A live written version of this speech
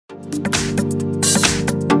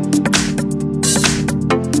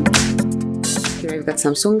Here I've got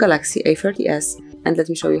Samsung Galaxy A30s, and let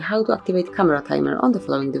me show you how to activate camera timer on the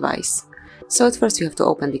following device. So at first you have to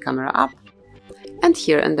open the camera app, and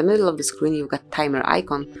here in the middle of the screen you've got timer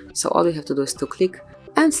icon, so all you have to do is to click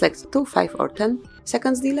and select 2, 5 or 10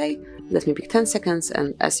 seconds delay. Let me pick 10 seconds,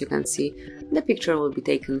 and as you can see, the picture will be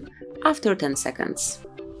taken after 10 seconds.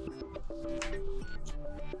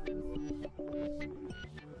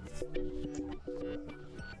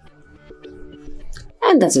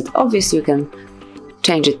 And that's it. Obviously you can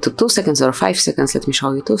change it to 2 seconds or 5 seconds. Let me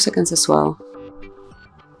show you 2 seconds as well.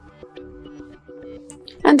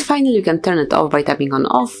 And finally you can turn it off by tapping on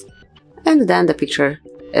off, and then the picture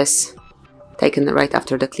is taken right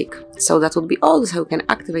after the click. So that would be all. This is how you can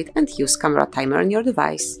activate and use camera timer on your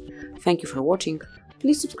device. Thank you for watching.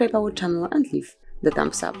 Please subscribe our channel and leave the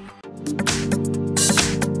thumbs up.